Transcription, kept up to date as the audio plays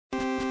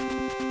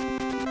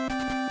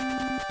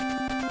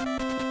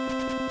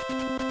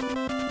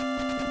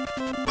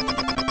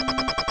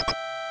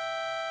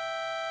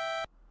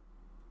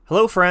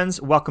Hello friends,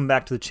 welcome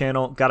back to the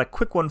channel. Got a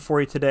quick one for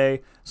you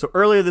today. So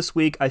earlier this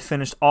week I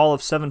finished all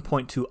of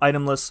 7.2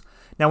 itemless.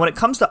 Now when it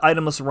comes to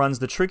itemless runs,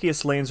 the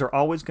trickiest lanes are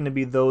always going to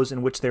be those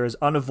in which there is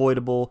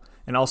unavoidable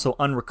and also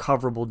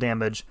unrecoverable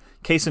damage.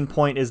 Case in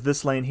point is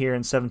this lane here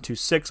in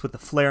 7.2.6 with the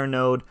flare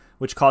node,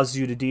 which causes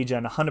you to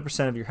degen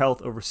 100% of your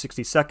health over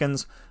 60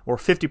 seconds, or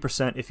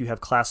 50% if you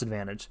have class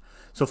advantage.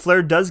 So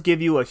flare does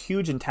give you a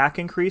huge attack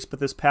increase,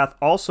 but this path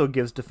also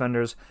gives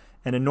defenders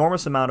an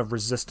enormous amount of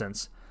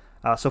resistance.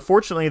 So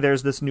fortunately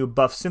there's this new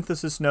buff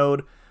synthesis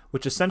node,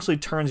 which essentially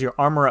turns your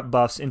armor up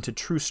buffs into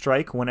true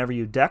strike whenever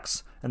you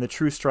dex, and the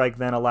true strike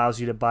then allows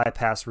you to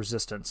bypass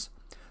resistance.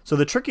 So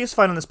the trickiest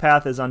fight on this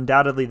path is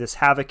undoubtedly this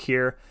Havok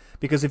here,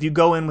 because if you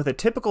go in with a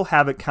typical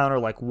Havok counter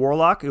like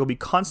Warlock, you'll be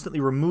constantly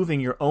removing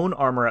your own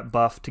armor up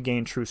buff to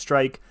gain true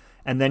strike,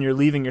 and then you're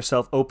leaving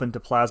yourself open to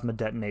plasma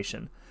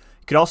detonation.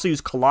 You could also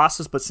use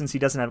Colossus, but since he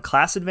doesn't have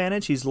class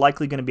advantage, he's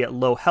likely going to be at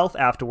low health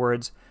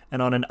afterwards,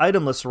 and on an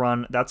itemless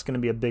run, that's going to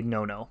be a big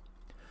no-no.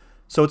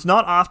 So it's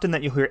not often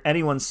that you'll hear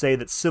anyone say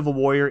that Civil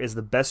Warrior is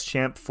the best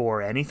champ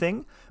for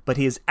anything, but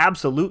he is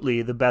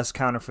absolutely the best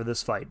counter for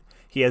this fight.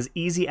 He has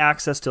easy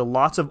access to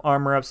lots of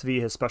armor ups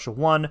via his special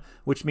 1,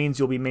 which means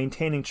you'll be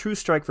maintaining True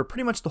Strike for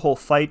pretty much the whole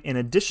fight in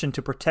addition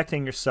to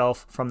protecting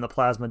yourself from the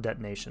plasma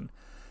detonation.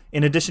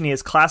 In addition, he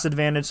has class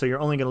advantage, so you're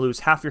only going to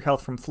lose half your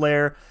health from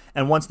flare,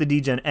 and once the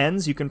degen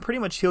ends, you can pretty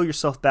much heal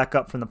yourself back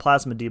up from the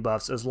plasma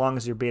debuffs as long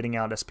as you're baiting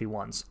out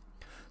SP1s.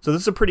 So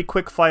this is a pretty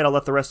quick fight. I'll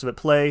let the rest of it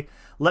play.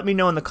 Let me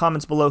know in the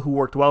comments below who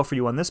worked well for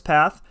you on this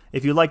path.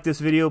 If you like this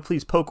video,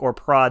 please poke or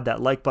prod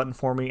that like button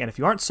for me. And if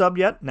you aren't subbed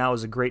yet, now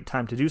is a great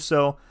time to do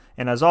so.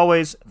 And as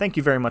always, thank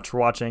you very much for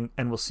watching,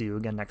 and we'll see you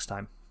again next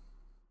time.